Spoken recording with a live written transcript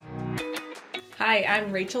Hi,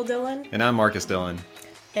 I'm Rachel Dillon. And I'm Marcus Dillon.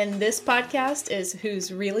 And this podcast is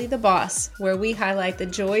Who's Really the Boss, where we highlight the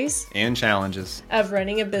joys and challenges of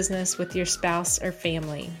running a business with your spouse or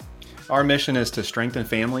family. Our mission is to strengthen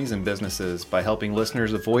families and businesses by helping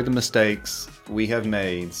listeners avoid the mistakes we have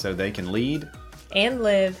made so they can lead and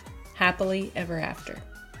live happily ever after.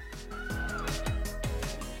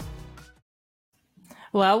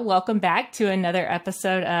 Well, welcome back to another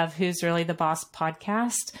episode of Who's Really the Boss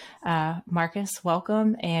podcast. Marcus,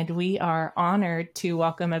 welcome. And we are honored to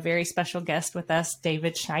welcome a very special guest with us,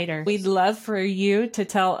 David Schneider. We'd love for you to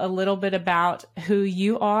tell a little bit about who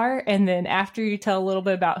you are. And then after you tell a little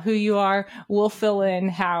bit about who you are, we'll fill in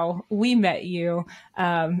how we met you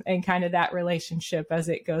and kind of that relationship as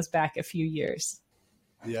it goes back a few years.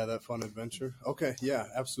 Yeah, that fun adventure. Okay. Yeah,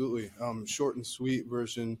 absolutely. Short and sweet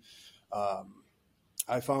version.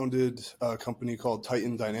 I founded a company called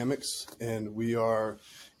Titan Dynamics, and we are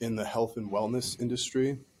in the health and wellness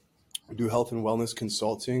industry. We do health and wellness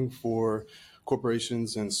consulting for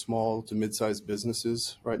corporations and small to mid-sized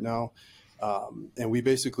businesses right now. And we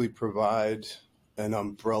basically provide an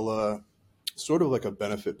umbrella, sort of like a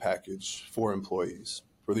benefit package for employees,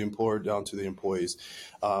 for the employer down to the employees.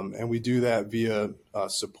 And we do that via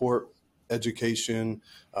support, education,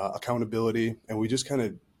 accountability, and we just kind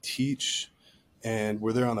of teach. And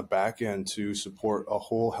we're there on the back end to support a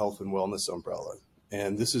whole health and wellness umbrella.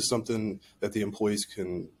 And this is something that the employees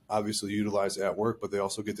can obviously utilize at work, but they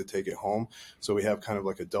also get to take it home. So we have kind of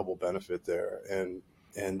like a double benefit there.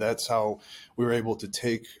 And that's how we were able to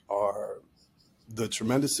take the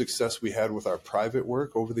tremendous success we had with our private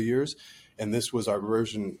work over the years. And this was our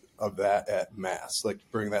version of that at mass, like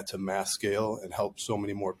bring that to mass scale and help so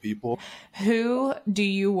many more people. Who do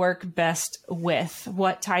you work best with?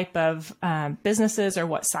 What type of businesses or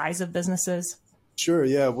what size of businesses? Sure.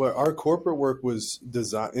 Yeah. Well, our corporate work was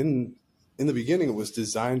designed in the beginning. It was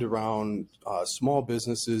designed around small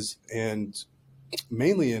businesses and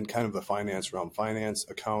mainly in kind of the finance realm, finance,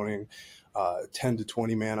 accounting, 10 to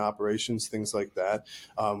 20 man operations, things like that.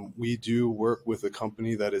 We do work with a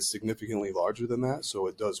company that is significantly larger than that. So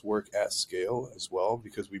it does work at scale as well,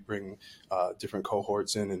 because we bring different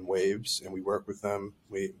cohorts in waves, and we work with them.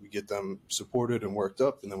 We get them supported and worked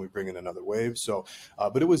up, and then we bring in another wave. So,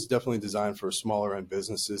 but it was definitely designed for smaller end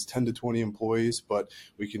businesses, 10 to 20 employees, but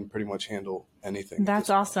we can pretty much handle anything. That's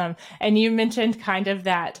awesome. And you mentioned kind of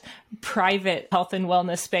that private health and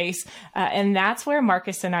wellness space. And that's where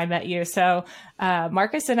Marcus and I met you. So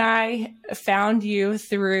Marcus and I found you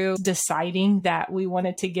through deciding that we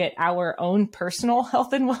wanted to get our own personal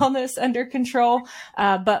health and wellness under control,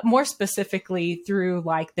 but more specifically through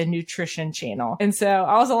like the nutrition channel. And so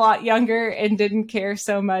I was a lot younger and didn't care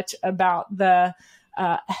so much about the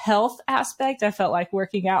health aspect. I felt like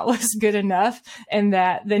working out was good enough, and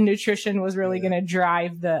that the nutrition was really going to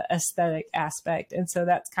drive the aesthetic aspect. And so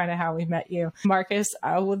that's kind of how we met you. Marcus,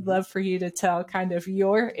 I would love for you to tell kind of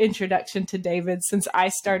your introduction to David, since I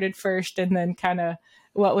started first, and then kind of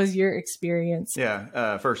what was your experience?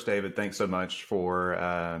 Yeah. First, David, thanks so much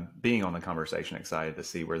for being on the conversation. Excited to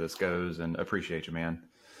see where this goes and appreciate you, man.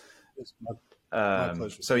 It's my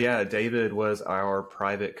pleasure. So yeah, David was our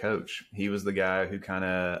private coach. He was the guy who kind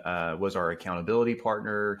of was our accountability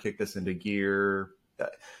partner, kicked us into gear,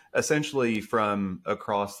 essentially from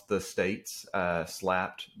across the states,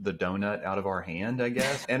 slapped the donut out of our hand, I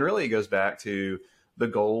guess. And really it goes back to the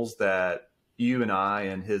goals that you and I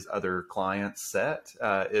and his other clients set.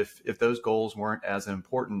 If those goals weren't as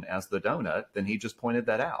important as the donut, then he just pointed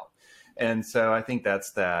that out. And so I think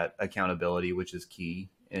that's that accountability, which is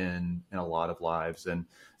key in a lot of lives. And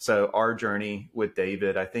so our journey with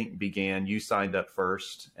David, I think, began, you signed up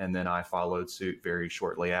first, and then I followed suit very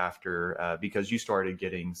shortly after, because you started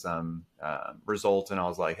getting some results, and I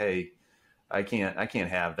was like, hey, I can't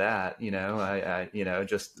have that. It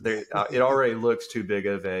already looks too big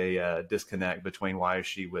of a disconnect between why is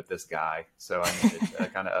she with this guy? So I needed to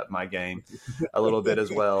kind of up my game a little bit as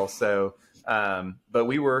well. So, but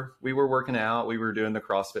we were working out, we were doing the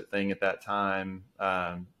CrossFit thing at that time,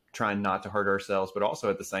 trying not to hurt ourselves, but also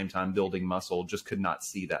at the same time building muscle, just could not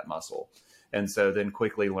see that muscle. And so then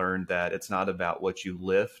quickly learned that it's not about what you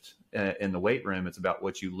lift in the weight room, it's about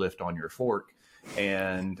what you lift on your fork.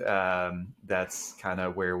 And that's kind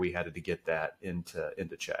of where we had to get that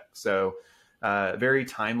into check. So very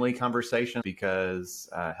timely conversation, because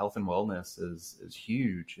health and wellness is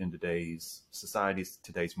huge in today's society,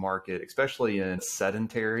 today's market, especially in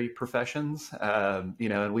sedentary professions,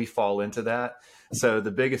 and we fall into that. So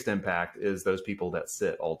the biggest impact is those people that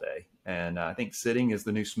sit all day. And I think sitting is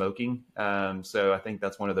the new smoking. So I think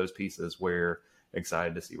that's one of those pieces where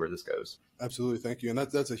excited to see where this goes. Absolutely. Thank you. And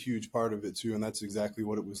that's a huge part of it too. And that's exactly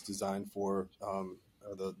what it was designed for.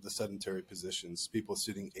 The sedentary positions, people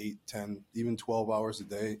sitting 8, 10, even 12 hours a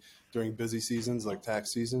day during busy seasons like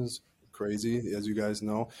tax seasons, crazy, as you guys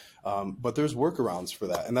know. But there's workarounds for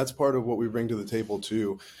that. And that's part of what we bring to the table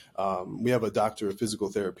too. We have a doctor of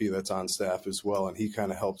physical therapy that's on staff as well. And he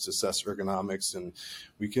kind of helps assess ergonomics, and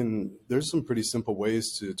there's some pretty simple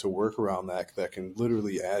ways to work around that can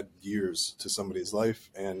literally add years to somebody's life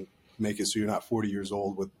and make it so you're not 40 years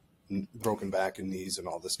old with broken back and knees and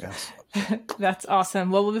all this kind of stuff. That's awesome.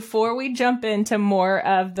 Well, before we jump into more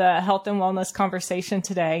of the health and wellness conversation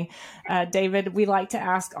today, David, we like to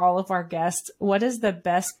ask all of our guests, what is the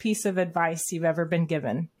best piece of advice you've ever been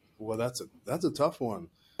given? Well, that's a tough one.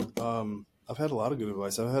 I've had a lot of good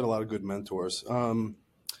advice. I've had a lot of good mentors. To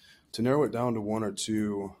narrow it down to one or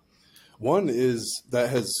two, one is that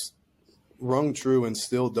has rung true and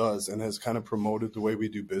still does and has kind of promoted the way we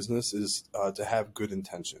do business is to have good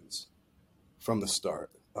intentions from the start.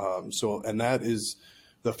 And that is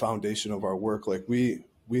the foundation of our work. Like we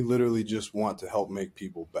literally just want to help make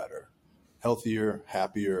people better, healthier,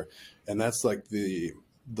 happier. And that's like the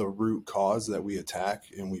root cause that we attack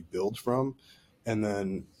and we build from. And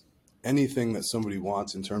then anything that somebody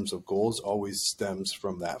wants in terms of goals always stems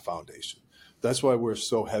from that foundation. That's why we're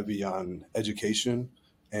so heavy on education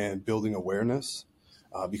and building awareness,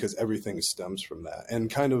 because everything stems from that. And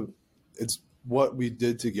kind of it's what we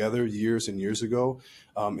did together years and years ago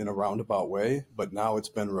in a roundabout way, but now it's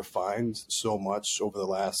been refined so much over the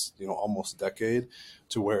last, almost decade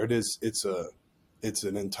to where it's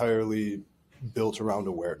an entirely built around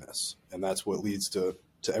awareness. And that's what leads to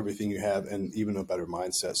everything you have and even a better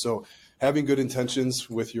mindset. So having good intentions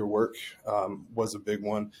with your work was a big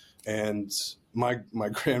one. And my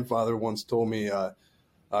grandfather once told me,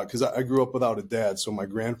 because I grew up without a dad. So my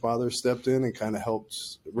grandfather stepped in and kind of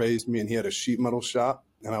helped raise me, and he had a sheet metal shop,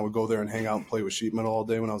 and I would go there and hang out and play with sheet metal all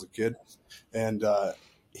day when I was a kid. And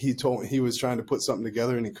he told me he was trying to put something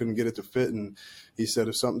together and he couldn't get it to fit. And he said,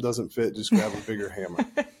 if something doesn't fit, just grab a bigger hammer.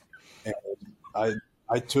 And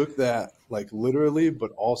I took that like literally,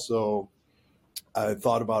 but also I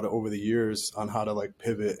thought about it over the years on how to like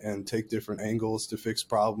pivot and take different angles to fix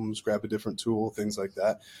problems, grab a different tool, things like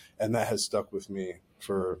that. And that has stuck with me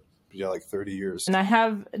for like 30 years. And I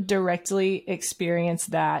have directly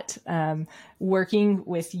experienced that working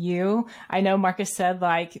with you. I know Marcus said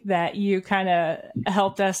like that you kind of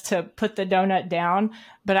helped us to put the donut down,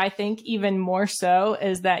 but I think even more so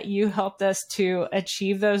is that you helped us to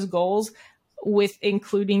achieve those goals with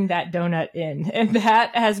including that donut in. And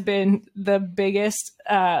that has been the biggest,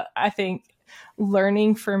 I think,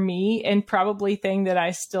 learning for me, and probably thing that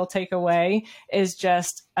I still take away is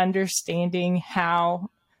just understanding how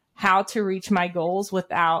to reach my goals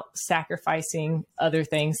without sacrificing other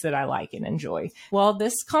things that I like and enjoy. Well,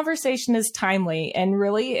 this conversation is timely, and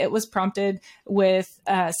really it was prompted with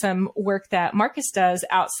some work that Marcus does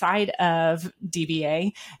outside of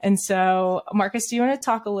DBA. And so, Marcus, do you want to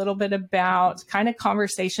talk a little bit about kind of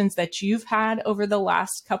conversations that you've had over the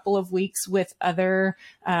last couple of weeks with other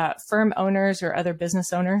firm owners or other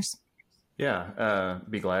business owners? Yeah,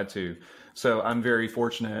 be glad to. So I'm very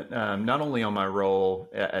fortunate, not only on my role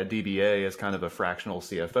at DBA as kind of a fractional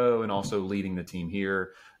CFO and also leading the team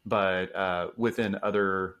here, but within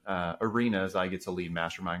other arenas, I get to lead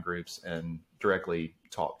mastermind groups and directly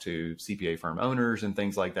talk to CPA firm owners and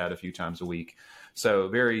things like that a few times a week. So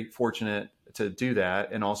very fortunate to do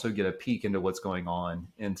that and also get a peek into what's going on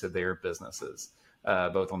into their businesses,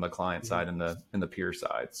 both on the client side and the peer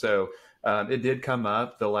side. So it did come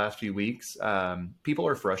up the last few weeks. People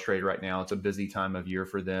are frustrated right now. It's a busy time of year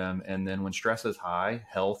for them. And then when stress is high,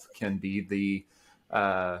 health can be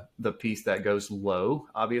the piece that goes low,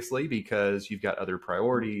 obviously, because you've got other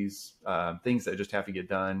priorities, things that just have to get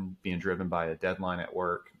done, being driven by a deadline at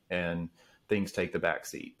work, and things take the back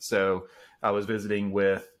seat. So I was visiting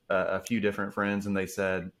with a few different friends, and they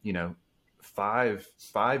said,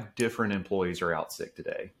 five different employees are out sick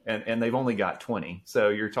today, and they've only got 20. So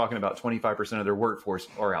you're talking about 25% of their workforce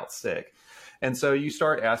are out sick. And so you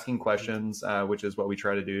start asking questions, which is what we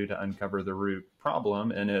try to do to uncover the root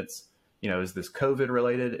problem. And it's, is this COVID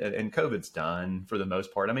related? And COVID's done for the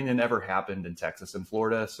most part. I mean, it never happened in Texas and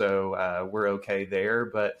Florida, so we're okay there.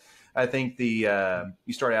 But I think you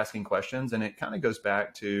start asking questions, and it kind of goes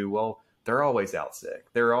back to, well, they're always out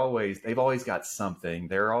sick. They've always got something.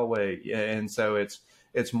 And so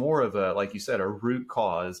it's more of a, like you said, a root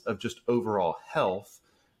cause of just overall health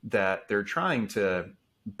that they're trying to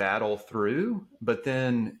battle through. But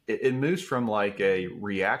then it moves from like a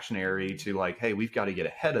reactionary to like, hey, we've got to get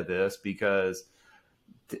ahead of this because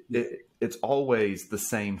it's always the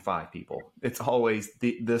same 5 people. It's always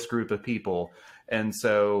this group of people. And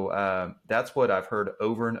so that's what I've heard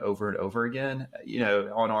over and over and over again.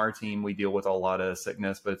 On our team, we deal with a lot of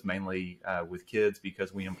sickness, but it's mainly with kids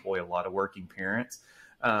because we employ a lot of working parents.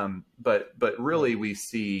 But really we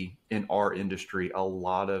see in our industry a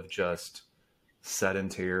lot of just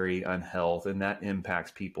sedentary unhealth, and that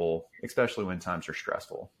impacts people, especially when times are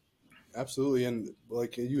stressful. Absolutely. And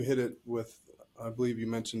like you hit it with, I believe you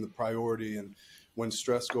mentioned the priority, and when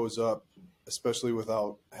stress goes up, especially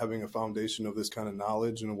without having a foundation of this kind of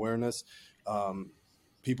knowledge and awareness,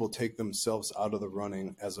 people take themselves out of the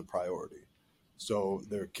running as a priority. So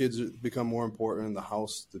their kids become more important, the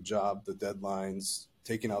house, the job, the deadlines,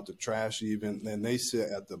 taking out the trash even, and they sit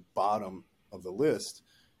at the bottom of the list,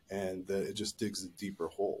 and it just digs a deeper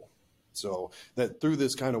hole. So that through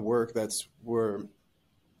this kind of work, that's where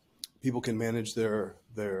people can manage their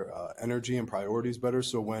energy and priorities better.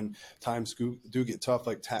 So when times do get tough,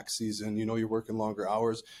 like tax season, you're working longer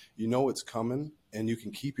hours, it's coming, and you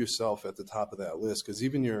can keep yourself at the top of that list. Because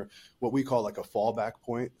even what we call like a fallback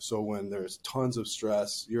point. So when there's tons of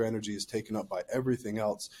stress, your energy is taken up by everything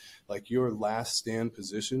else. Like your last stand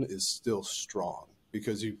position is still strong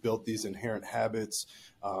because you've built these inherent habits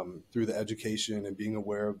through the education and being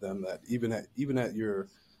aware of them, that even at your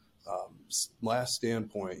last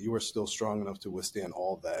standpoint, you are still strong enough to withstand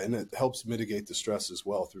all of that. And it helps mitigate the stress as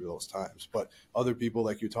well through those times. But other people,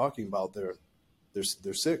 like you're talking about, they're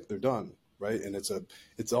sick, they're done, right? And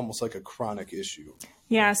it's almost like a chronic issue.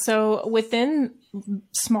 Yeah. So within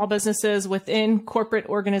small businesses, within corporate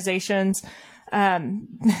organizations,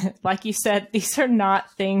 like you said, these are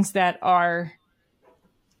not things that are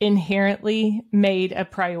inherently made a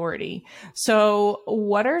priority. So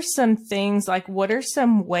what are some things, like what are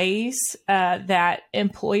some ways that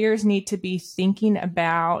employers need to be thinking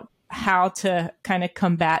about how to kind of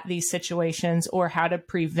combat these situations or how to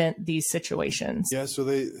prevent these situations? Yeah, so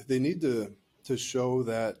they need to show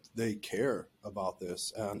that they care about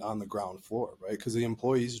this and on the ground floor, right? Because the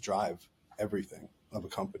employees drive everything of a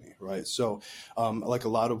company, right? So like a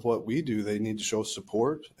lot of what we do, they need to show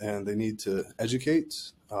support and they need to educate.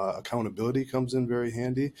 Accountability comes in very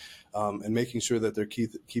handy, and making sure that they're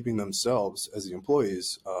keeping themselves as the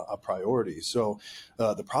employees a priority. So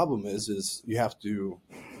the problem is you have to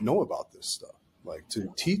know about this stuff. Like to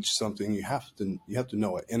teach something, you have to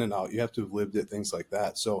know it in and out. You have to have lived it, things like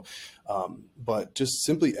that. So, but just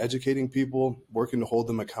simply educating people, working to hold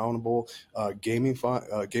them accountable,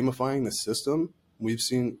 gamifying the system, we've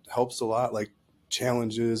seen helps a lot. Like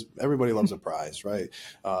challenges, everybody loves a prize, right?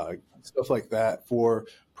 Stuff like that for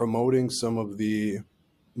promoting some of the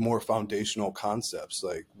more foundational concepts,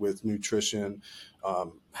 like with nutrition,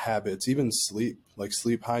 habits, even sleep. Like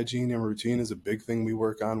sleep hygiene and routine is a big thing we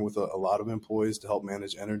work on with a lot of employees to help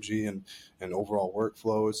manage energy and overall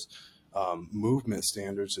workflows. Movement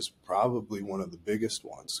standards is probably one of the biggest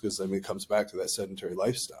ones because it comes back to that sedentary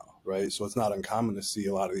lifestyle, right? So it's not uncommon to see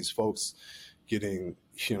a lot of these folks getting,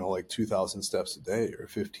 like 2,000 steps a day or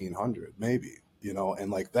 1,500 maybe, and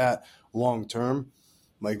like that long term.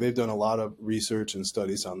 Like they've done a lot of research and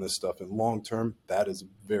studies on this stuff, and long term, that is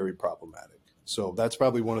very problematic. So that's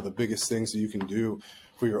probably one of the biggest things that you can do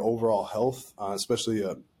for your overall health, especially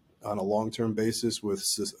on a long-term basis with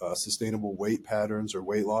sustainable weight patterns or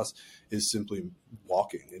weight loss, is simply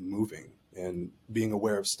walking and moving and being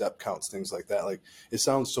aware of step counts, things like that. Like it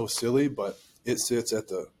sounds so silly, but it sits at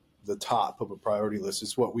the top of a priority list.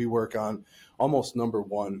 It's what we work on almost number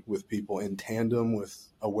one with people, in tandem with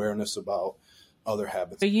awareness about other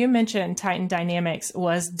habits. So you mentioned Titan Dynamics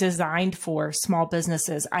was designed for small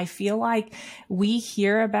businesses. I feel like we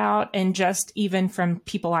hear about, and just even from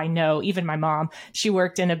people I know, even my mom, she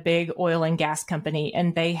worked in a big oil and gas company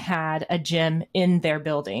and they had a gym in their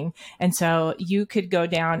building. And so you could go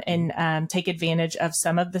down and take advantage of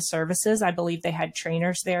some of the services. I believe they had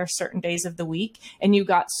trainers there certain days of the week, and you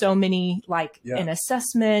got so many, an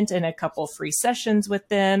assessment and a couple free sessions with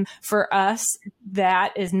them. For us,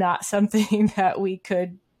 that is not something that we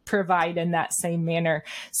could provide in that same manner.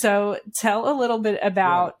 So tell a little bit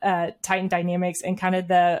about Titan Dynamics and kind of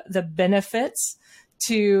the benefits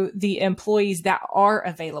to the employees that are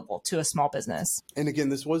available to a small business. And again,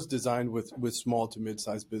 this was designed with small to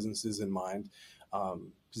mid-sized businesses in mind,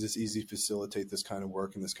 because it's easy to facilitate this kind of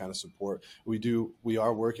work and this kind of support. We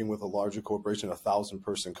are working with a larger corporation,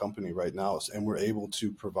 1,000-person company right now, and we're able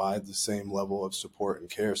to provide the same level of support and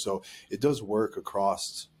care. So it does work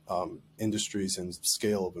across industries and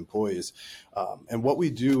scale of employees. And what we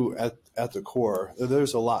do at the core,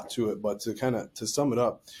 there's a lot to it, but to sum it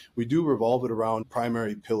up, we do revolve it around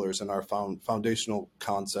primary pillars and our foundational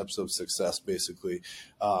concepts of success, basically,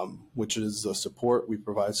 which is the support. We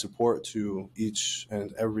provide support to each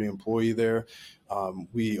and every employee there.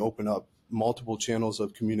 We open up multiple channels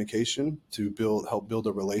of communication to help build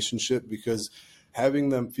a relationship, because having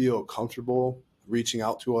them feel comfortable reaching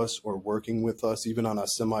out to us or working with us, even on a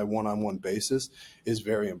semi one-on-one basis, is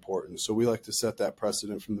very important. So we like to set that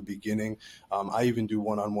precedent from the beginning. I even do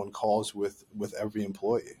one-on-one calls with every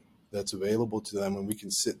employee that's available to them, and we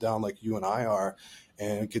can sit down like you and I are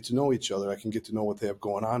and get to know each other. I can get to know what they have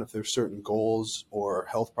going on. If there's certain goals or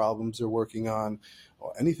health problems they're working on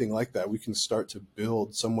or anything like that, we can start to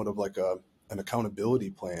build somewhat of like an accountability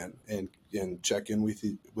plan and check in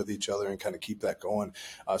with each other and kind of keep that going.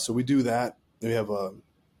 So we do that. We have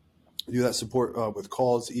do that support with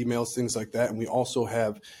calls, emails, things like that. And we also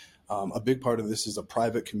have a big part of this is a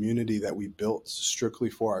private community that we built strictly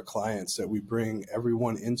for our clients that we bring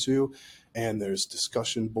everyone into. And there's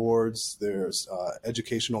discussion boards, there's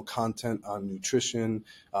educational content on nutrition,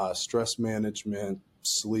 stress management,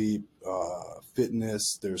 sleep,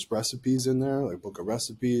 fitness. There's recipes in there, like book of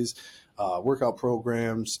recipes, workout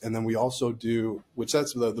programs. And then we also do, which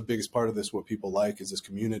that's the biggest part of this, what people like is this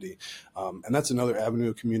community. And that's another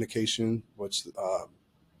avenue of communication, which,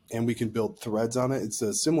 and we can build threads on it. It's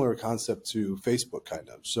a similar concept to Facebook kind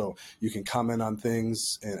of. So you can comment on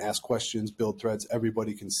things and ask questions, build threads.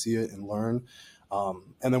 Everybody can see it and learn.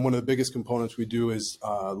 And then one of the biggest components we do is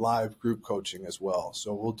live group coaching as well.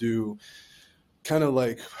 So we'll do kind of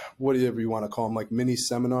like whatever you want to call them, like mini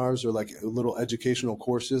seminars or like little educational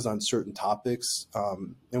courses on certain topics.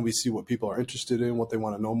 And we see what people are interested in, what they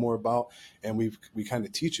want to know more about. And we kind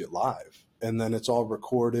of teach it live. And then it's all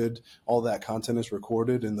recorded. All that content is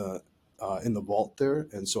recorded in the vault there.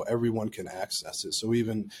 And so everyone can access it. So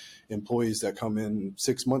even employees that come in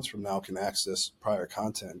 6 months from now can access prior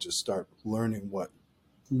content and just start learning what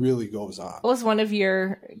really goes on. What was one of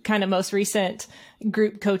your kind of most recent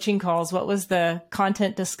group coaching calls? What was the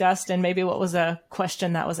content discussed, and maybe what was a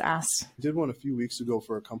question that was asked? I did one a few weeks ago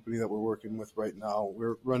for a company that we're working with right now.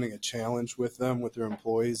 We're running a challenge with them, with their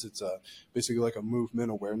employees. It's basically like a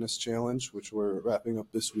movement awareness challenge, which we're wrapping up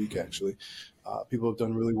this week, actually. People have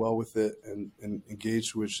done really well with it and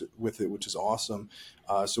engaged with it, which is awesome.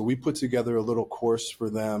 So we put together a little course for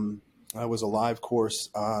them. It was a live course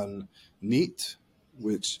on NEAT,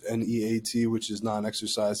 NEAT, which is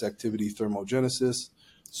non-exercise activity thermogenesis.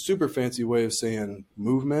 Super fancy way of saying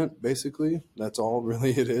movement, basically. That's all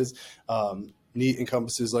really it is. NEAT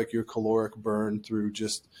encompasses like your caloric burn through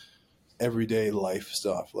just everyday life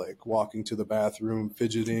stuff, like walking to the bathroom,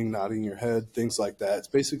 fidgeting, nodding your head, things like that. It's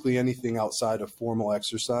basically anything outside of formal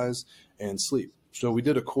exercise and sleep. So we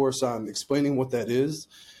did a course on explaining what that is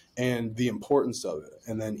and the importance of it,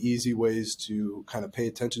 and then easy ways to kind of pay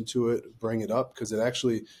attention to it, bring it up, because it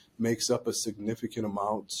actually makes up a significant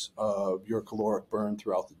amount of your caloric burn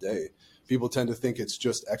throughout the day. People tend to think it's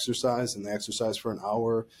just exercise, and they exercise for an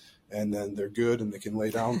hour, and then they're good, and they can lay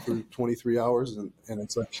down for 23 hours, and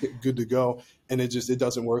it's like good to go. And it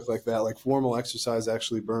doesn't work like that. Like formal exercise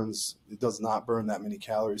actually does not burn that many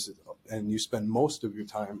calories, and you spend most of your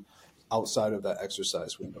time outside of that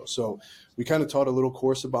exercise window. So we kind of taught a little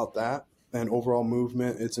course about that and overall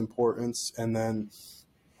movement, its importance. And then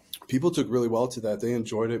people took really well to that. They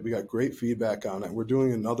enjoyed it. We got great feedback on it. We're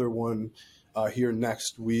doing another one here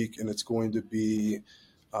next week, and it's going to be,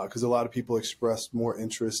 because a lot of people expressed more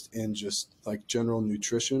interest in just like general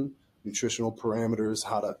nutritional parameters,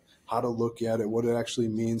 how to look at it, what it actually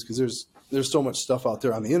means. Because there's so much stuff out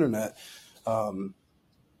there on the internet.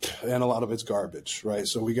 And a lot of it's garbage, right?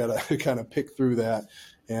 So we got to kind of pick through that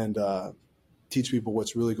and teach people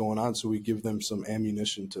what's really going on, so we give them some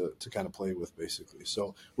ammunition to kind of play with, basically.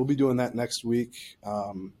 So we'll be doing that next week,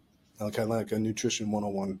 kind of like a nutrition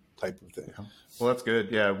 101 type of thing. Well, that's good.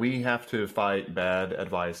 Yeah, we have to fight bad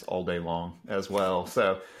advice all day long as well.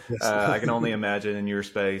 So I can only imagine in your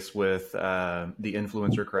space with the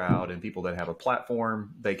influencer crowd and people that have a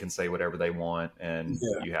platform, they can say whatever they want, and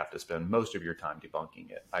you have to spend most of your time debunking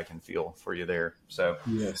it. I can feel for you there. So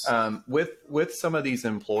with some of these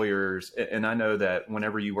employers, and I know that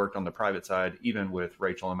whenever you worked on the private side, even with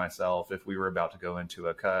Rachel and myself, if we were about to go into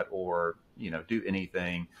a cut or do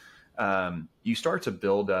anything, you start to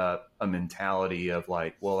build up a mentality of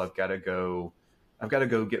like, well, I've got to go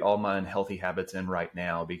get all my unhealthy habits in right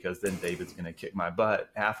now, because then David's going to kick my butt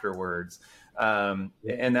afterwards. And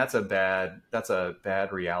that's a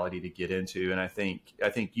bad reality to get into. And I think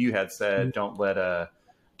you had said, don't let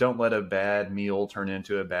don't let a bad meal turn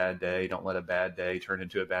into a bad day. Don't let a bad day turn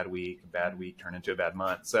into a bad week turn into a bad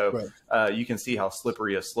month. So you can see how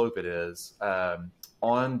slippery a slope it is.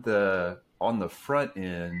 On the front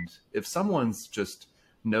end, if someone's just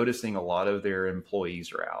noticing a lot of their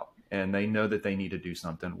employees are out and they know that they need to do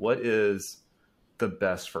something, what is the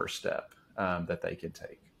best first step that they can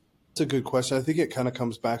take? That's a good question. I think it kind of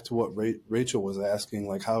comes back to what Rachel was asking,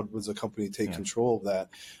 like how does a company take control of that?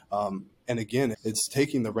 And again, it's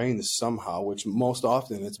taking the reins somehow, which most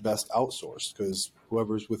often it's best outsourced, because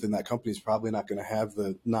whoever's within that company is probably not going to have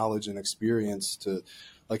the knowledge and experience to,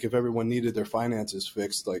 like if everyone needed their finances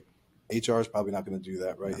fixed, like HR is probably not going to do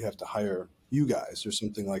that, right? You have to hire you guys or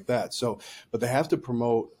something like that. So, but they have to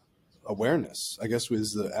promote awareness, I guess,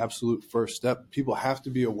 is the absolute first step. People have to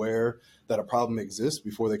be aware that a problem exists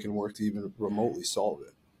before they can work to even remotely solve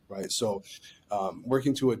it, right? So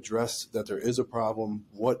working to address that there is a problem.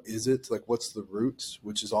 What is it? Like, what's the root,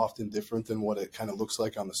 which is often different than what it kind of looks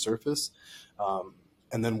like on the surface.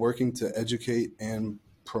 And then working to educate and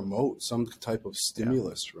promote some type of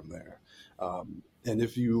stimulus from there. And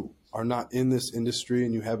if you are not in this industry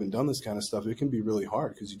and you haven't done this kind of stuff, it can be really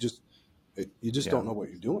hard because you just don't know what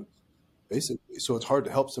you're doing, basically. So it's hard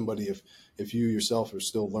to help somebody if you yourself are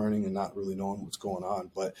still learning and not really knowing what's going on.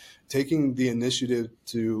 But taking the initiative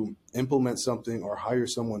to implement something or hire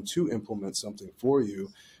someone to implement something for you,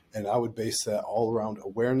 and I would base that all around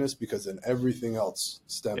awareness, because then everything else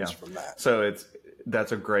stems from that. So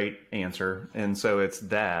that's a great answer. And so it's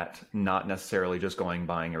that, not necessarily just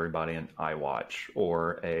buying everybody an iWatch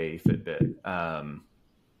or a Fitbit.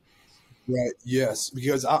 Right. Yes.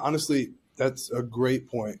 Because honestly, that's a great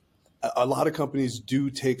point. A lot of companies do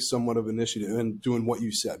take somewhat of initiative in doing what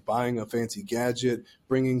you said, buying a fancy gadget,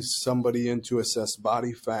 bringing somebody in to assess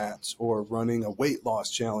body fats, or running a weight loss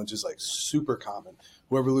challenge is like super common.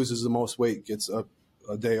 Whoever loses the most weight gets a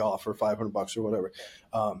day off for $500 or whatever.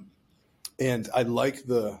 And I like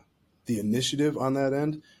the initiative on that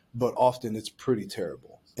end, but often it's pretty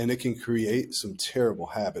terrible and it can create some terrible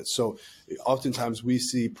habits. So oftentimes we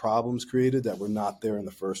see problems created that were not there in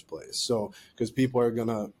the first place. So because people are going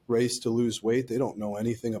to race to lose weight, they don't know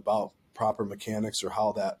anything about proper mechanics or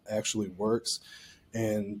how that actually works.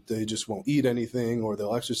 And they just won't eat anything, or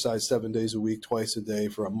they'll exercise 7 days a week, twice a day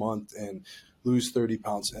for a month and lose 30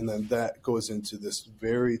 pounds. And then that goes into this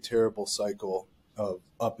very terrible cycle of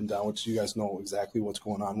up and down, which you guys know exactly what's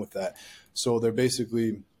going on with that. So they're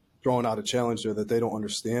basically throwing out a challenge there that they don't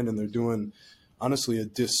understand, and they're doing, honestly, a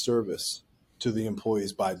disservice to the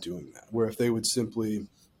employees by doing that. Where if they would simply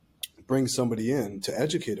bring somebody in to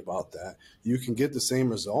educate about that, you can get the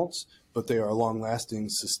same results, but they are long-lasting,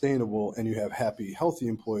 sustainable, and you have happy, healthy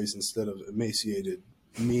employees instead of emaciated,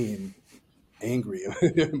 mean, angry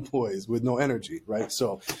employees with no energy, right?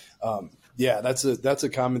 So, that's a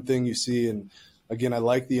common thing you see. And again, I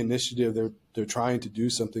like the initiative. They're trying to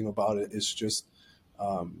do something about it. It's just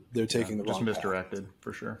they're taking the wrong just misdirected path.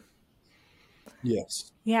 For sure.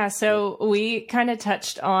 Yes. Yeah. So we kind of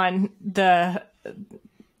touched on the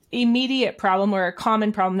immediate problem, or a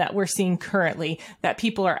common problem that we're seeing currently, that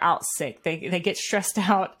people are out sick. They get stressed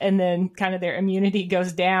out, and then kind of their immunity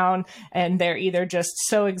goes down, and they're either just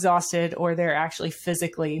so exhausted or they're actually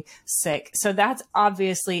physically sick. So that's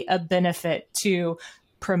obviously a benefit to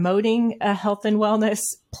promoting a health and wellness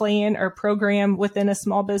plan or program within a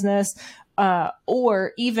small business.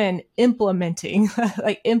 Or even implementing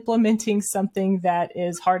something that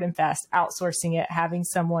is hard and fast, outsourcing it, having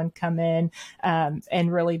someone come in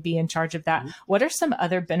and really be in charge of that. Mm-hmm. What are some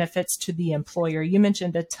other benefits to the employer? You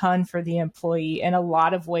mentioned a ton for the employee in a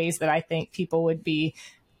lot of ways that I think people would be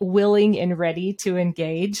willing and ready to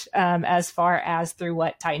engage as far as through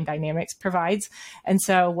what Titan Dynamics provides. And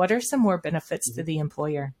so what are some more benefits to the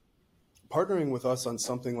employer? Partnering with us on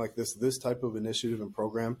something like this type of initiative and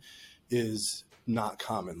program is not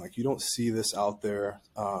common. Like, you don't see this out there.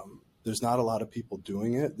 There's not a lot of people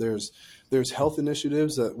doing it. There's health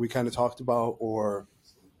initiatives that we kind of talked about, or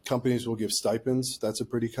companies will give stipends. That's a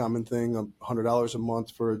pretty common thing, $100 a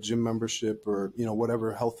month for a gym membership, or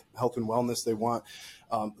whatever health and wellness they want.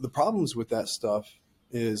 The problems with that stuff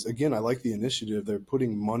is, again, I like the initiative. They're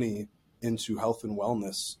putting money into health and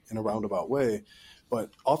wellness in a roundabout way, but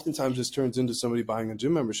oftentimes this turns into somebody buying a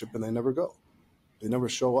gym membership and they never go. They never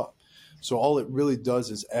show up. So all it really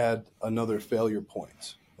does is add another failure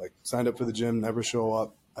point. Like, signed up for the gym, never show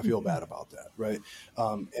up. I feel bad about that, right?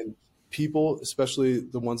 And people, especially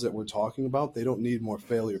the ones that we're talking about, they don't need more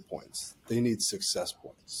failure points. They need success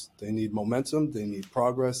points. They need momentum. They need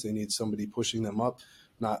progress. They need somebody pushing them up,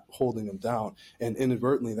 not holding them down. And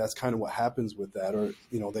inadvertently, that's kind of what happens with that. Or,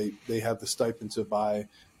 they have the stipend to buy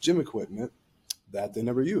gym equipment, that they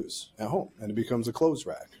never use at home, and it becomes a clothes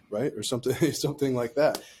rack, right? Or something, something like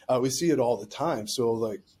that. We see it all the time. So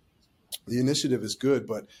like the initiative is good,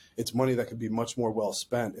 but it's money that could be much more well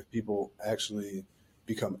spent if people actually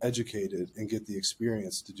become educated and get the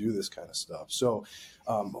experience to do this kind of stuff. So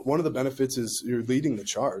one of the benefits is you're leading the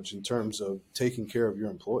charge in terms of taking care of your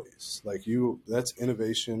employees. Like that's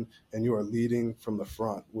innovation, and you are leading from the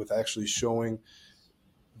front with actually showing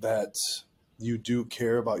that you do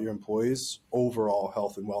care about your employees' overall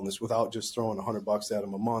health and wellness without just throwing $100 at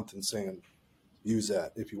them a month and saying, use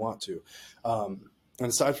that if you want to. And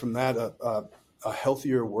aside from that, a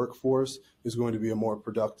healthier workforce is going to be a more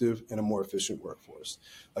productive and a more efficient workforce.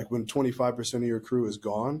 Like when 25% of your crew is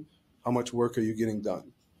gone, how much work are you getting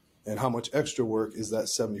done? And how much extra work is that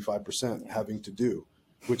 75% having to do,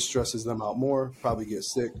 which stresses them out more, probably get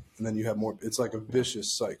sick, and then you have more. It's like a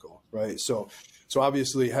vicious cycle, right? So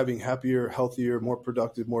obviously having happier, healthier, more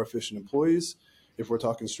productive, more efficient employees, if we're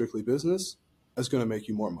talking strictly business, that's going to make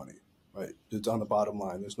you more money, right? It's on the bottom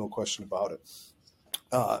line. There's no question about it.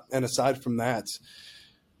 And aside from that,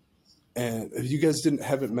 and you guys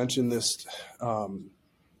haven't mentioned this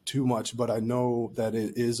too much, but I know that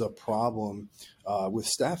it is a problem with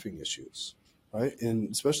staffing issues, right? And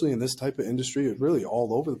especially in this type of industry, really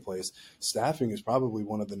all over the place, staffing is probably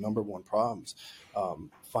one of the number one problems.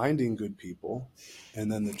 Finding good people, and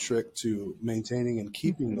then the trick to maintaining and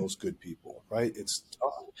keeping those good people, right? It's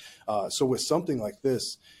tough. So with something like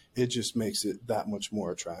this, it just makes it that much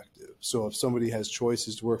more attractive. So if somebody has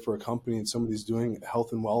choices to work for a company and somebody's doing a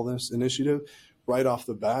health and wellness initiative, right off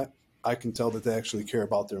the bat, I can tell that they actually care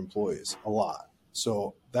about their employees a lot.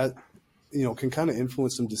 So that, can kind of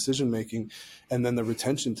influence some decision making, and then the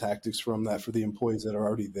retention tactics from that for the employees that are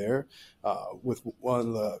already there. With one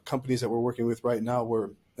of the companies that we're working with right now, we're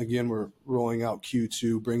rolling out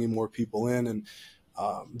Q2, bringing more people in, and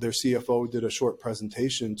their CFO did a short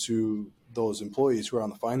presentation to those employees who are on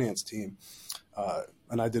the finance team.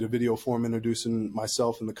 And I did a video for them introducing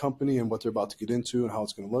myself and the company and what they're about to get into and how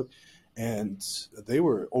it's going to look. And they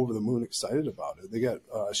were over the moon excited about it.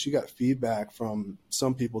 She got feedback from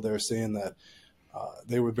some people there saying that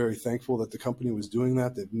they were very thankful that the company was doing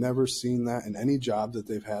that. They've never seen that in any job that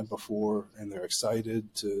they've had before, and they're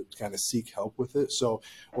excited to kind of seek help with it. So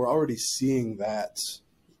we're already seeing that,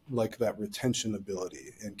 like that retention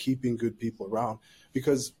ability and keeping good people around,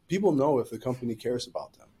 because people know if the company cares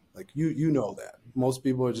about them. Like you know that. Most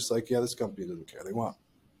people are just like, yeah, this company doesn't care. They want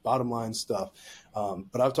bottom line stuff.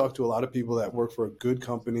 But I've talked to a lot of people that work for a good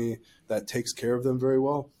company that takes care of them very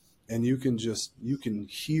well, and you can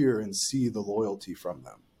hear and see the loyalty from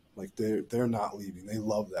them. Like they're not leaving. They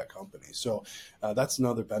love that company. So that's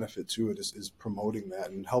another benefit to it is promoting that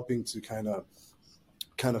and helping to kind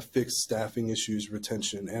of fix staffing issues,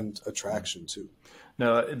 retention, and attraction too.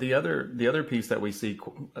 No, the other piece that we see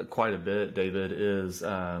quite a bit, David, is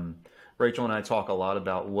Rachel and I talk a lot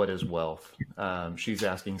about what is wealth. She's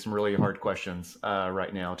asking some really hard questions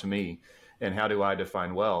right now to me, and how do I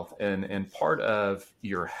define wealth? And part of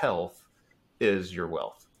your health is your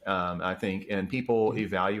wealth. I think, and people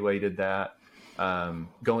evaluated that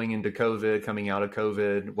going into COVID, coming out of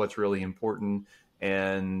COVID, what's really important,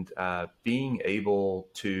 and being able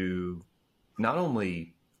to not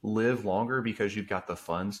only live longer because you've got the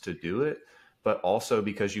funds to do it, but also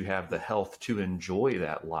because you have the health to enjoy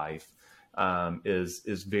that life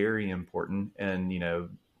is very important. And,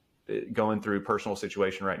 going through personal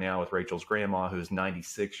situation right now with Rachel's grandma, who's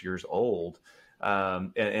 96 years old,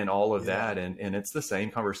 and all of that. And it's the same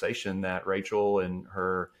conversation that Rachel and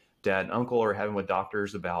her dad and uncle are having with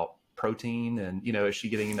doctors about protein, and, is she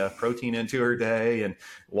getting enough protein into her day, and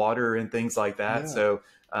water and things like that. Yeah. So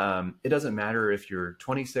it doesn't matter if you're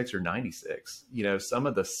 26 or 96, some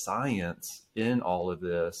of the science in all of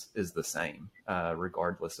this is the same,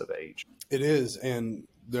 regardless of age. It is. And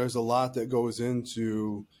there's a lot that goes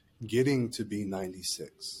into getting to be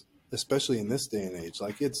 96, especially in this day and age.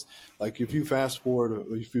 Like it's like, if you fast forward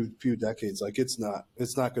a few decades, like it's not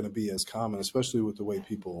going to be as common, especially with the way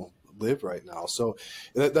people live right now. So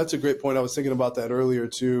that's a great point. I was thinking about that earlier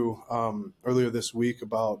too, earlier this week,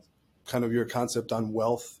 about kind of your concept on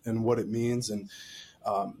wealth and what it means. And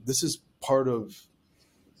this is part of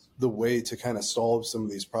the way to kind of solve some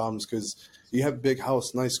of these problems, because you have big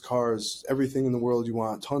house, nice cars, everything in the world you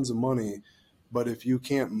want, tons of money. But if you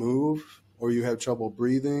can't move, or you have trouble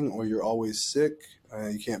breathing, or you're always sick,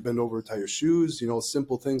 you can't bend over, tie your shoes,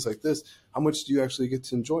 simple things like this, how much do you actually get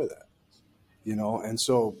to enjoy that? And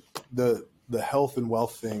so the health and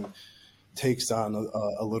wealth thing takes on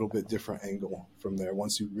a little bit different angle from there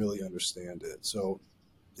once you really understand it. So,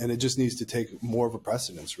 and it just needs to take more of a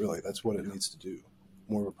precedence, really. That's what it needs to do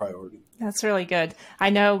more of a priority. That's really good.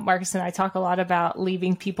 I know Marcus and I talk a lot about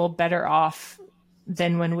leaving people better off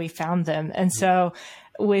than when we found them. And so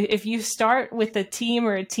if you start with a team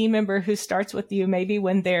or a team member who starts with you, maybe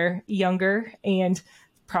when they're younger and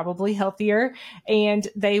probably healthier, and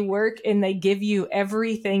they work and they give you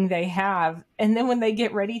everything they have, and then when they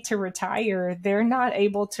get ready to retire, they're not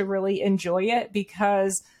able to really enjoy it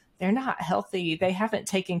because they're not healthy. They haven't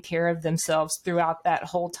taken care of themselves throughout that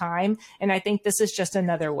whole time. And I think this is just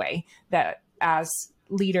another way that as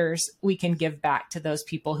leaders, we can give back to those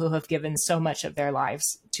people who have given so much of their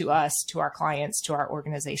lives to us, to our clients, to our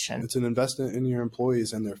organization. It's an investment in your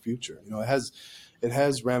employees and their future. It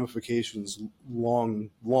has ramifications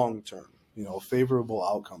long term, favorable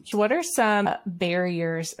outcomes. What are some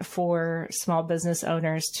barriers for small business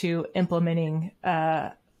owners to implementing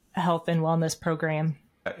a health and wellness program?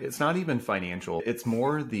 It's not even financial. It's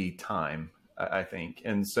more the time, I think.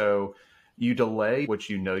 And so you delay what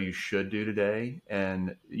you should do today,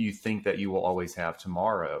 and you think that you will always have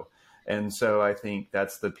tomorrow. And so I think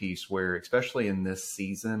that's the piece where, especially in this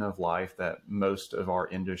season of life that most of our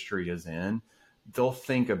industry is in, they'll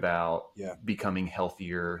think about becoming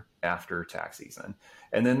healthier after tax season.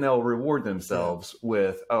 And then they'll reward themselves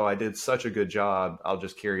with, oh, I did such a good job, I'll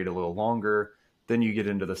just carry it a little longer. Then you get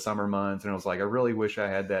into the summer months and I was like, I really wish I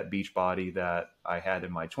had that beach body that I had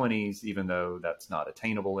in my 20s, even though that's not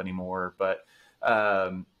attainable anymore. But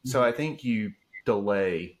so I think you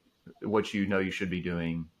delay what you should be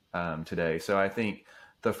doing today. So I think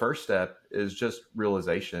the first step is just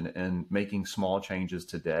realization and making small changes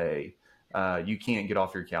today. You can't get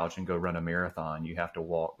off your couch and go run a marathon. You have to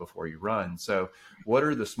walk before you run. So what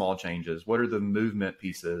are the small changes? What are the movement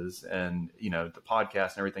pieces? And, the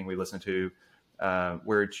podcast and everything we listen to,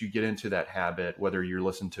 where you get into that habit, whether you're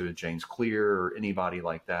listening to James Clear or anybody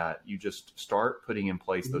like that, you just start putting in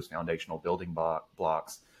place those foundational building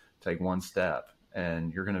blocks, take one step,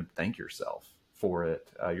 and you're going to thank yourself for it,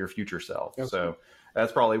 your future self. Okay. So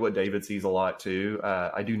that's probably what David sees a lot too.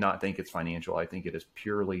 I do not think it's financial. I think it is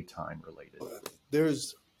purely time related.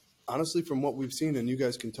 There's honestly, from what we've seen, and you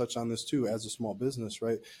guys can touch on this too, as a small business,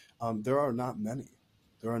 right? There are not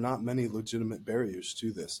many legitimate barriers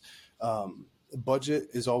to this. Budget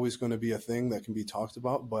is always going to be a thing that can be talked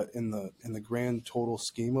about, but in the grand total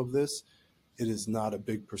scheme of this, it is not a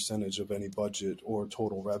big percentage of any budget or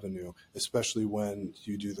total revenue, especially when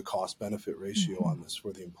you do the cost benefit ratio on this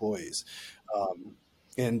for the employees.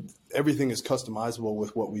 And everything is customizable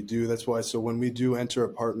with what we do. That's why, so when we do enter a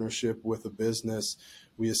partnership with a business,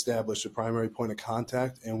 we establish a primary point of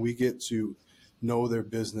contact and we get to know their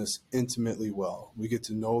business intimately well. We get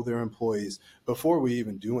to know their employees before we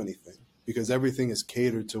even do anything, because everything is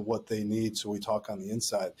catered to what they need. So we talk on the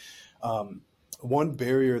inside. One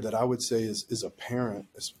barrier that I would say is apparent,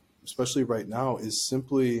 especially right now, is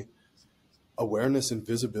simply awareness and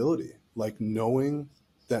visibility, like knowing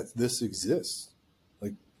that this exists.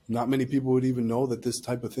 Like not many people would even know that this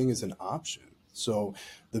type of thing is an option. So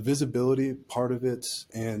the visibility part of it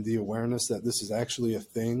and the awareness that this is actually a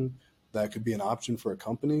thing that could be an option for a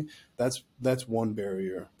company, that's one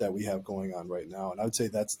barrier that we have going on right now. And I would say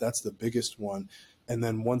that's the biggest one. And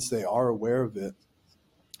then once they are aware of it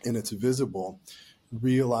and it's visible,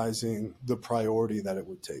 realizing the priority that it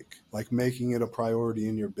would take, like making it a priority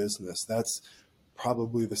in your business, that's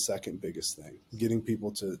probably the second biggest thing, getting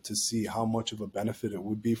people to see how much of a benefit it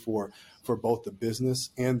would be for both the business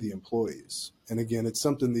and the employees. And again, it's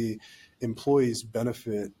something the employees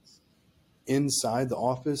benefit inside the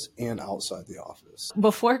office and outside the office.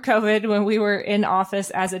 Before COVID, when we were in office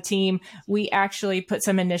as a team, we actually put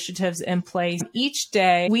some initiatives in place. Each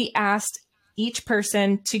day, we asked each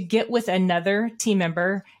person to get with another team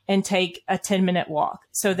member and take a 10-minute walk.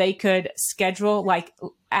 So they could schedule, like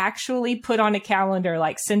actually put on a calendar,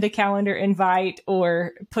 like send a calendar invite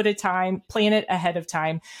or put a time, plan it ahead of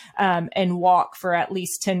time, and walk for at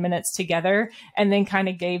least 10 minutes together. And then kind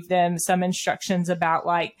of gave them some instructions about,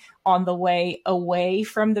 like, on the way away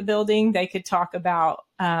from the building, they could talk about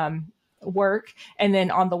work. And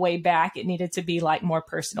then on the way back, it needed to be like more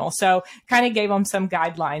personal. So kind of gave them some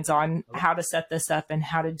guidelines on how to set this up and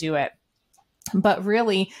how to do it. But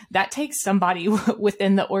really, that takes somebody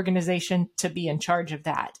within the organization to be in charge of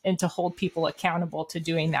that and to hold people accountable to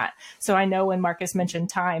doing that. So I know when Marcus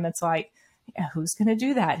mentioned time, it's like, yeah, who's going to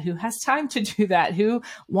do that? Who has time to do that? Who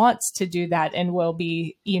wants to do that and will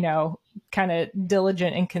be, kind of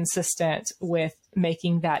diligent and consistent with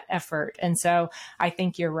making that effort. And so I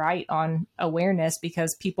think you're right on awareness,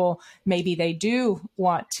 because people, maybe they do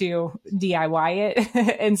want to DIY it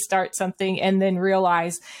and start something and then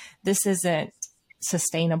realize this isn't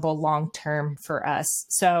sustainable long term for us.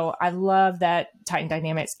 So I love that Titan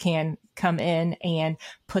Dynamics can come in and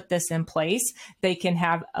put this in place. They can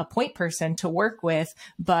have a point person to work with,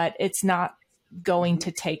 but it's not going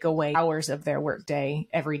to take away hours of their workday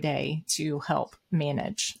every day to help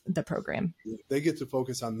manage the program. They get to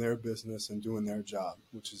focus on their business and doing their job,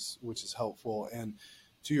 which is helpful. And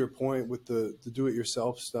to your point with the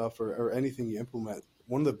do-it-yourself stuff or anything you implement,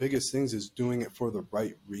 one of the biggest things is doing it for the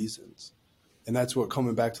right reasons. And that's what,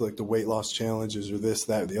 coming back to like the weight loss challenges or this,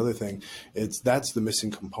 that, or the other thing, that's the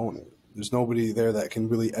missing component. There's nobody there that can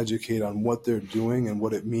really educate on what they're doing and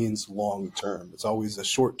what it means long term. It's always a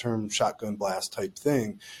short term shotgun blast type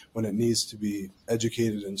thing when it needs to be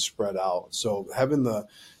educated and spread out. So having the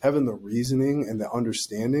reasoning and the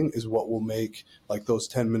understanding is what will make like those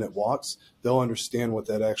 10-minute walks. They'll understand what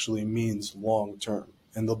that actually means long term,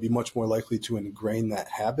 and they'll be much more likely to ingrain that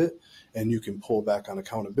habit, and you can pull back on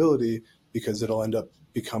accountability because it'll end up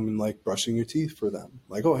becoming like brushing your teeth for them.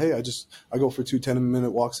 Like, oh, hey, I go for 2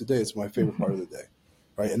 10-minute walks a day. It's my favorite part of the day.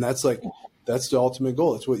 Right. And that's the ultimate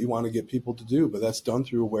goal. That's what you want to get people to do, but that's done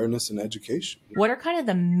through awareness and education. What are kind of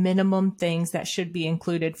the minimum things that should be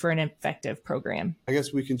included for an effective program? I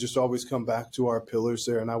guess we can just always come back to our pillars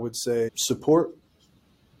there. And I would say support,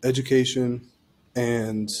 education,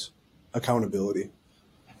 and accountability.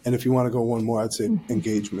 And if you want to go one more, I'd say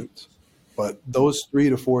engagement. But those 3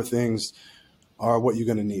 to 4 things are what you're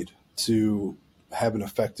going to need to have an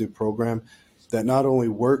effective program that not only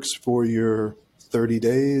works for your 30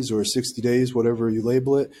 days or 60 days, whatever you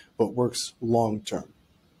label it, but works long term.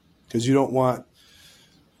 Because you don't want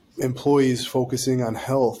employees focusing on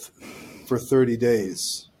health for 30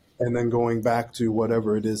 days and then going back to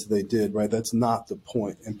whatever it is they did, right? That's not the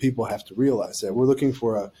point. And people have to realize that. We're looking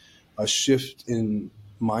for a shift in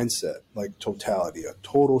mindset, like totality, a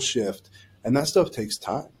total shift. And that stuff takes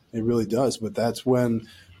time. It really does. But that's when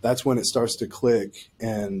it starts to click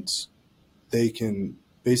and they can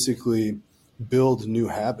basically build new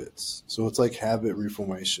habits. So it's like habit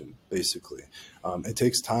reformation, basically. It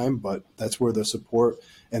takes time, but that's where the support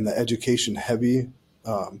and the education heavy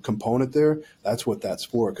component there, that's what that's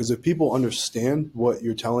for. Because if people understand what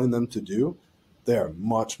you're telling them to do, they are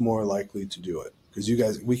much more likely to do it.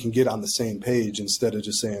 Because we can get on the same page instead of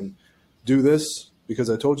just saying, do this because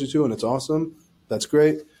I told you to and it's awesome. That's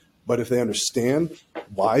great. But if they understand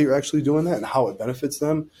why you're actually doing that and how it benefits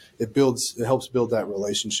them, it helps build that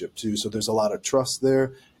relationship too. So there's a lot of trust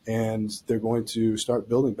there, and they're going to start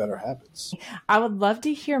building better habits. I would love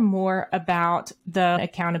to hear more about the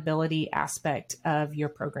accountability aspect of your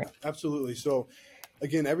program. Absolutely. So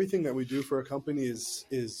again, everything that we do for a company is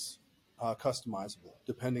customizable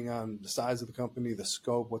depending on the size of the company, the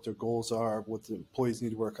scope, what their goals are, what the employees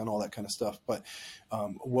need to work on, all that kind of stuff. But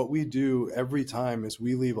what we do every time is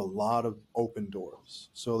we leave a lot of open doors.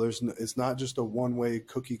 So it's not just a one-way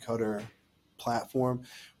cookie cutter platform.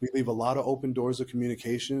 We leave a lot of open doors of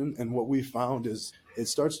communication. And what we found is it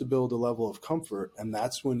starts to build a level of comfort. And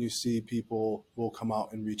that's when you see people will come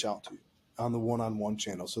out and reach out to you on the one-on-one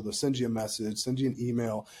channel. So they'll send you a message, send you an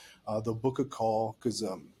email, they'll book a call, because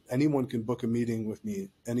anyone can book a meeting with me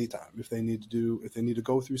anytime. If they need to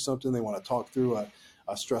go through something, they want to talk through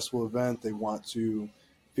a stressful event, they want to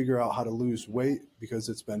figure out how to lose weight because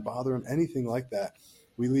it's been bothering them, anything like that,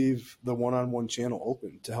 we leave the one-on-one channel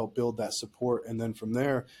open to help build that support. And then from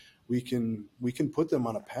there, we can put them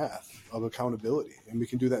on a path of accountability. And we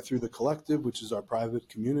can do that through the collective, which is our private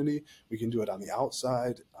community. We can do it on the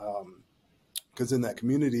outside, because in that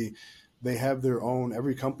community, they have their own,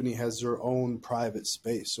 every company has their own private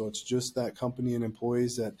space. So it's just that company and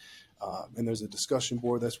employees that, and there's a discussion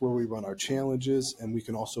board. That's where we run our challenges, and we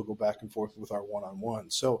can also go back and forth with our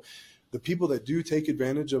one-on-one. So the people that do take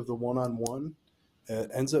advantage of the one-on-one,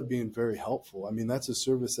 it ends up being very helpful. I mean, that's a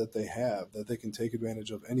service that they have that they can take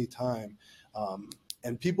advantage of anytime.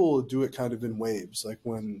 And people will do it kind of in waves, like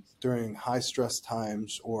when during high stress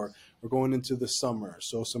times, or we're going into the summer.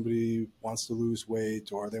 So somebody wants to lose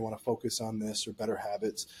weight, or they want to focus on this or better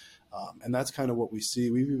habits. And that's kind of what we see.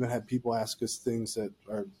 We've even had people ask us things that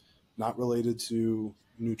are not related to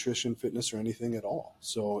nutrition, fitness, or anything at all.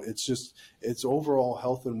 So it's overall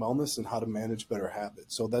health and wellness and how to manage better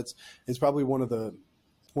habits. So it's probably one of the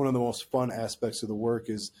most fun aspects of the work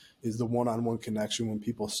is the one-on-one connection, when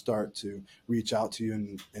people start to reach out to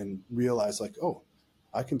you and realize, like, oh,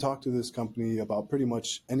 I can talk to this company about pretty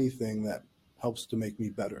much anything that helps to make me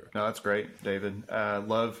better. No, that's great, David.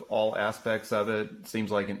 Love all aspects of it.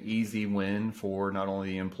 Seems like an easy win for not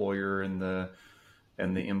only the employer and the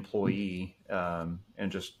employee,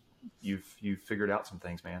 and just you've figured out some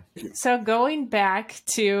things, man. So going back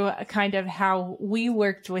to kind of how we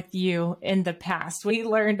worked with you in the past, we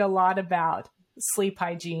learned a lot about sleep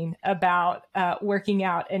hygiene, about working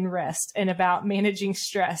out and rest, and about managing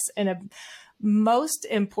stress. And most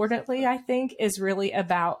importantly, I think, is really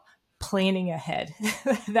about planning ahead.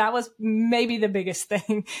 That was maybe the biggest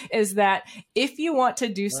thing, is that if you want to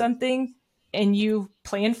do something and you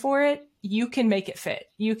plan for it, you can make it fit.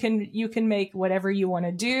 You can make whatever you want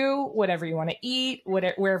to do, whatever you want to eat,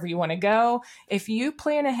 wherever you want to go. If you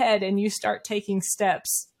plan ahead and you start taking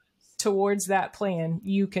steps towards that plan,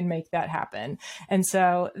 you can make that happen. And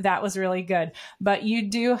so that was really good. But you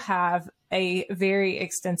do have a very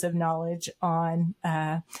extensive knowledge on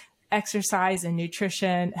exercise and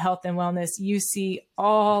nutrition, health and wellness. You see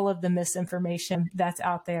all of the misinformation that's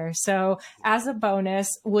out there. So as a bonus,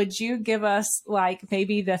 would you give us like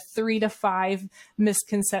maybe the 3 to 5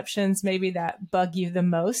 misconceptions maybe that bug you the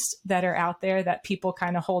most that are out there that people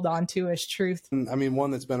kind of hold on to as truth? I mean,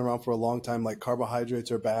 one that's been around for a long time, like carbohydrates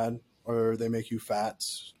are bad or they make you fat,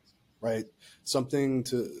 right? Something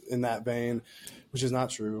in that vein, which is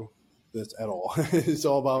not true. That's at all. It's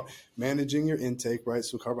all about managing your intake, right?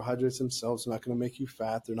 So carbohydrates themselves are not going to make you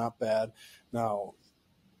fat. They're not bad. Now,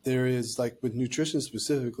 there is, like with nutrition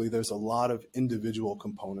specifically, there's a lot of individual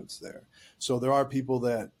components there. So there are people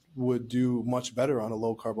that would do much better on a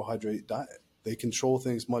low carbohydrate diet. They control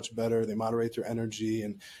things much better. They moderate their energy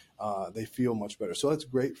and they feel much better. So that's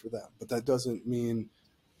great for them. But that doesn't mean,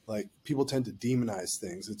 like, people tend to demonize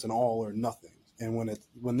things. It's an all or nothing. And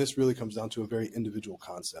when this really comes down to a very individual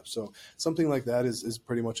concept. So something like that is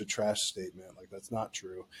pretty much a trash statement. Like, that's not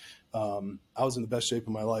true. I was in the best shape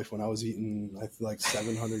of my life when I was eating, I feel like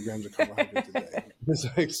 700 grams of carbohydrates a day. It's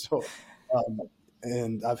like, so,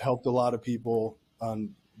 and I've helped a lot of people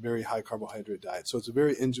on very high carbohydrate diets. So it's a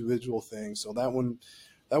very individual thing. So that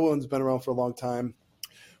one's been around for a long time.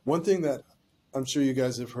 One thing that I'm sure you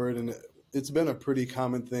guys have heard, and it's been a pretty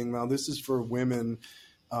common thing. Now, this is for women.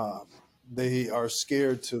 They are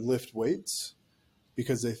scared to lift weights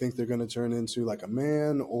because they think they're going to turn into like a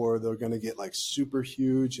man or they're going to get like super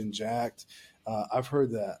huge and jacked. I've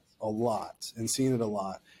heard that a lot and seen it a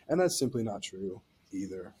lot. And that's simply not true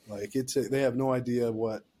either. Like they have no idea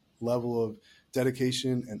what level of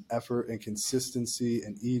dedication and effort and consistency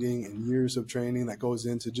and eating and years of training that goes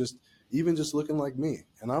into just looking like me.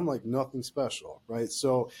 And I'm like nothing special, right?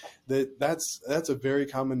 So that's a very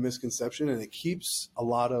common misconception, and it keeps a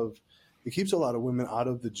lot of women out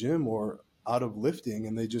of the gym or out of lifting,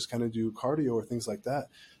 and they just kind of do cardio or things like that.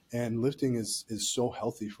 And lifting is so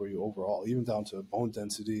healthy for you overall, even down to bone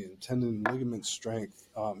density and tendon ligament strength.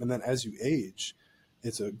 And then as you age,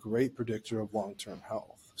 it's a great predictor of long-term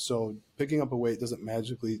health. So picking up a weight doesn't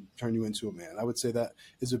magically turn you into a man. I would say that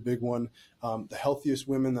is a big one. The healthiest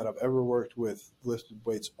women that I've ever worked with lifted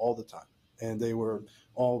weights all the time, and they were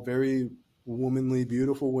all very womanly,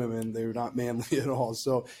 beautiful women. They were not manly at all.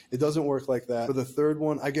 So it doesn't work like that. For the third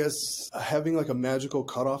one, I guess having like a magical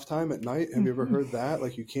cutoff time at night. Have you ever heard that?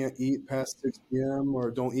 Like you can't eat past 6 p.m. or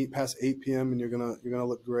don't eat past 8 p.m. and you're gonna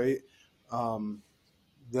look great.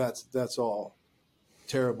 That's all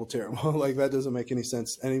terrible. Like that doesn't make any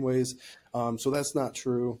sense anyways. So that's not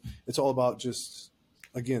true. It's all about just,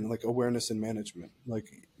 again, like awareness and management.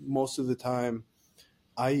 Like most of the time,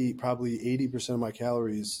 I eat probably 80% of my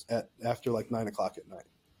calories after like 9 o'clock at night.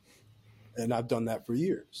 And I've done that for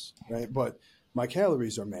years, right? But my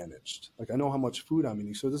calories are managed. Like I know how much food I'm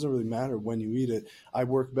eating, so it doesn't really matter when you eat it. I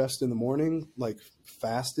work best in the morning, like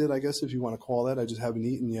fasted, I guess, if you want to call that. I just haven't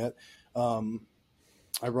eaten yet.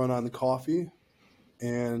 I run on the coffee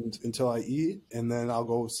and until I eat, and then I'll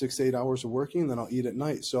go 6 to 8 hours of working, and then I'll eat at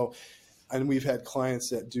night. So, and we've had clients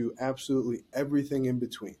that do absolutely everything in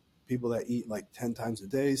between. People that eat like 10 times a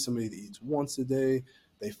day, somebody that eats once a day,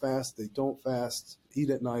 they fast, they don't fast, eat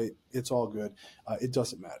at night, it's all good. It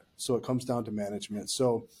doesn't matter. So it comes down to management.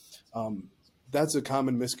 So that's a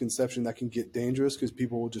common misconception that can get dangerous because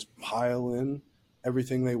people will just pile in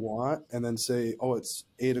everything they want and then say, oh, it's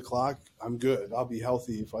 8 o'clock, I'm good. I'll be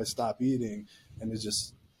healthy if I stop eating. And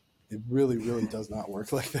it really, really does not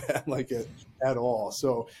work like that, at all.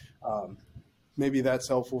 So maybe that's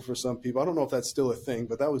helpful for some people. I don't know if that's still a thing,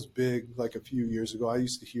 but that was big like a few years ago. I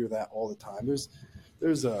used to hear that all the time.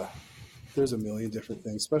 There's a million different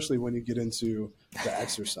things, especially when you get into the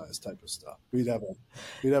exercise type of stuff. We'd have a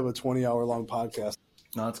 20-hour long podcast.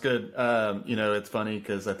 No, it's good. It's funny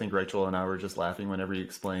because I think Rachel and I were just laughing whenever you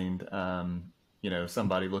explained,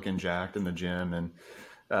 somebody looking jacked in the gym and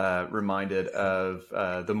reminded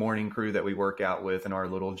of the morning crew that we work out with in our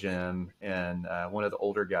little gym. And one of the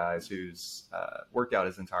older guys who's worked out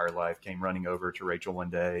his entire life came running over to Rachel one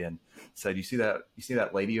day and said, You see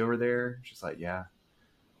that lady over there? She's like, yeah,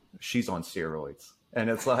 she's on steroids. And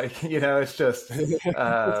it's like, it's just, that's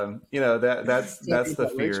the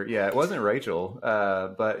fear. Yeah, it wasn't Rachel,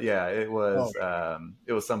 but yeah, it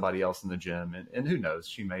was somebody else in the gym, and who knows,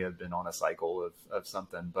 she may have been on a cycle of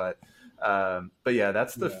something, but yeah,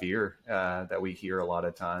 that's the fear that we hear a lot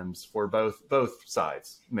of times for both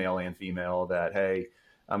sides, male and female, that, hey,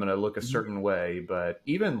 I'm going to look a certain way, but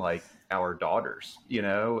even like our daughters,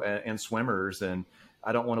 and swimmers, and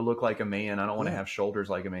I don't want to look like a man. I don't want to have shoulders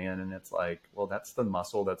like a man. And it's like, well, that's the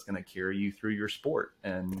muscle that's going to carry you through your sport.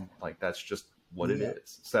 And like, that's just what it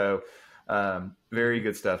is. So, very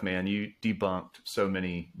good stuff, man. You debunked so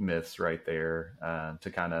many myths right there, to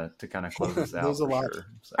kind of close this out. There's a lot. Sure.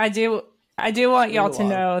 So. I do want y'all to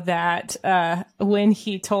know that when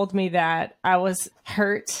he told me that, I was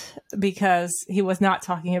hurt because he was not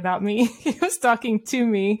talking about me. He was talking to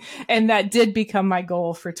me. And that did become my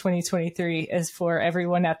goal for 2023, is for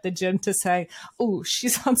everyone at the gym to say, oh,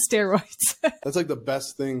 she's on steroids. That's like the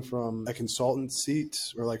best thing from a consultant seat,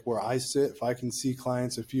 or like where I sit. If I can see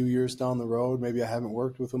clients a few years down the road, maybe I haven't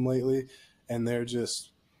worked with them lately, and they're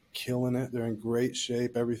just killing it. They're in great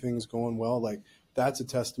shape. Everything's going well. Like, that's a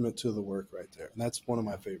testament to the work right there. And that's one of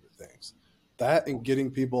my favorite things. That and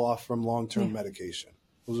getting people off from long-term medication.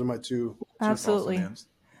 Those are my two. Absolutely. Awesome.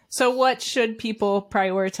 So what should people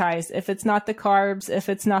prioritize? If it's not the carbs, if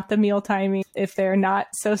it's not the meal timing, if they're not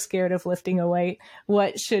so scared of lifting a weight,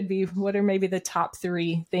 what are maybe the top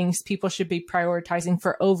 3 things people should be prioritizing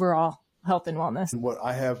for overall health and wellness? And what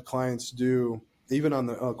I have clients do, even on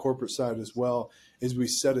the corporate side as well, is we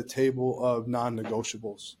set a table of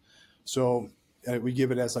non-negotiables. So we give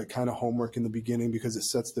it as like kind of homework in the beginning, because it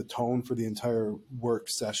sets the tone for the entire work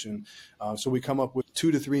session. So we come up with 2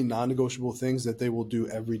 to 3 non-negotiable things that they will do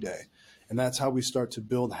every day. And that's how we start to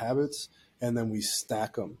build habits, and then we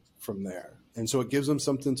stack them from there. And so it gives them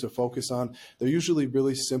something to focus on. They're usually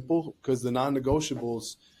really simple, because the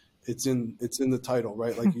non-negotiables, it's in the title,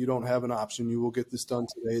 right? Like, you don't have an option. You will get this done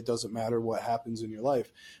today. It doesn't matter what happens in your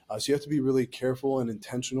life. So you have to be really careful and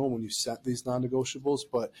intentional when you set these non-negotiables.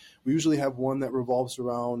 But we usually have one that revolves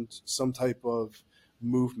around some type of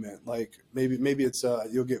movement. Like maybe it's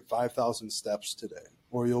you'll get 5,000 steps today,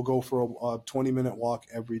 or you'll go for a 20-minute walk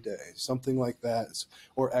every day, something like that,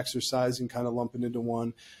 or exercising, kind of lumping into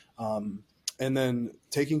one. And then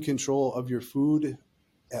taking control of your food,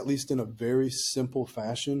 at least in a very simple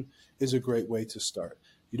fashion, is a great way to start.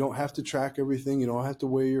 You don't have to track everything. You don't have to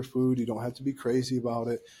weigh your food. You don't have to be crazy about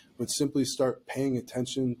it, but simply start paying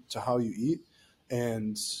attention to how you eat.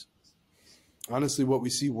 And honestly, what we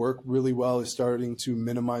see work really well is starting to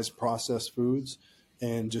minimize processed foods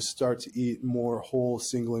and just start to eat more whole,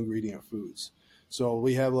 single ingredient foods. So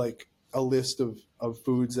we have like a list of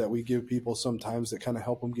foods that we give people sometimes that kind of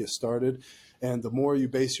help them get started. And the more you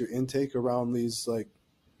base your intake around these, like,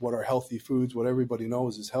 what are healthy foods, what everybody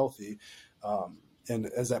knows is healthy, and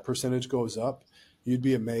as that percentage goes up, you'd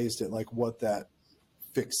be amazed at like what that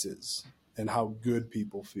fixes and how good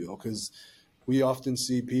people feel. Because we often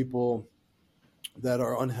see people that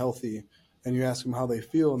are unhealthy, and you ask them how they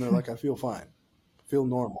feel, and they're like, I feel fine, I feel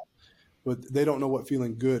normal. But they don't know what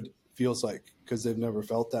feeling good feels like, because they've never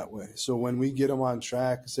felt that way. So when we get them on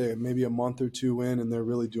track, say maybe a month or 2 in, and they're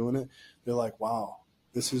really doing it, they're like, wow,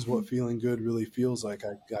 this is what feeling good really feels like.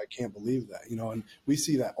 I can't believe that, and we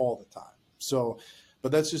see that all the time. So,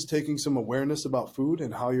 but that's just taking some awareness about food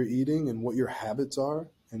and how you're eating and what your habits are,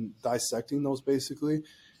 and dissecting those basically,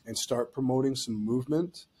 and start promoting some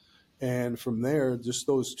movement. And from there, just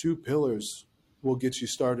those 2 pillars will get you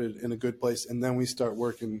started in a good place. And then we start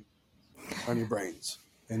working on your brains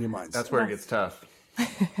and your minds. That's where it gets tough.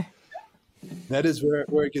 That is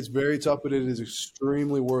where it gets very tough, but it is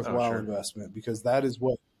extremely worthwhile investment, because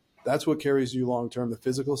that's what carries you long term. The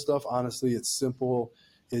physical stuff, honestly, it's simple,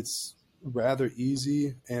 it's rather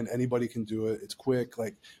easy, and anybody can do it. It's quick.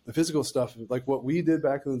 Like the physical stuff, like what we did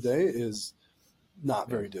back in the day, is not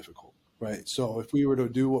very difficult, right? So if we were to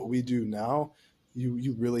do what we do now,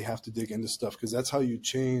 you really have to dig into stuff, because that's how you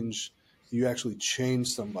actually change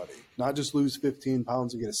somebody, not just lose 15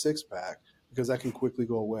 pounds and get a 6-pack, because that can quickly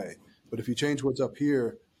go away. But if you change what's up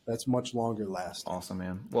here, that's much longer lasting. Awesome,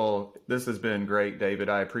 man. Well, this has been great, David.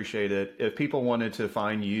 I appreciate it. If people wanted to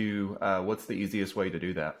find you, what's the easiest way to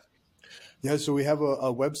do that? Yeah, so we have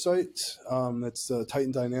a website that's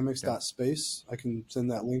titandynamics.space. I can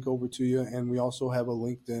send that link over to you. And we also have a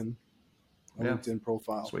LinkedIn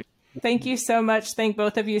profile. Sweet. Thank you so much. Thank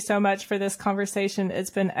both of you so much for this conversation. It's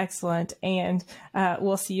been excellent. And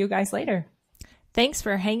we'll see you guys later. Thanks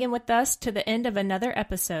for hanging with us to the end of another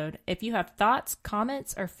episode. If you have thoughts,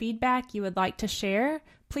 comments, or feedback you would like to share,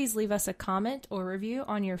 please leave us a comment or review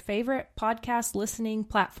on your favorite podcast listening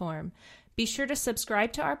platform. Be sure to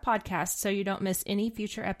subscribe to our podcast so you don't miss any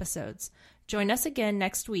future episodes. Join us again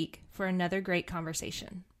next week for another great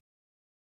conversation.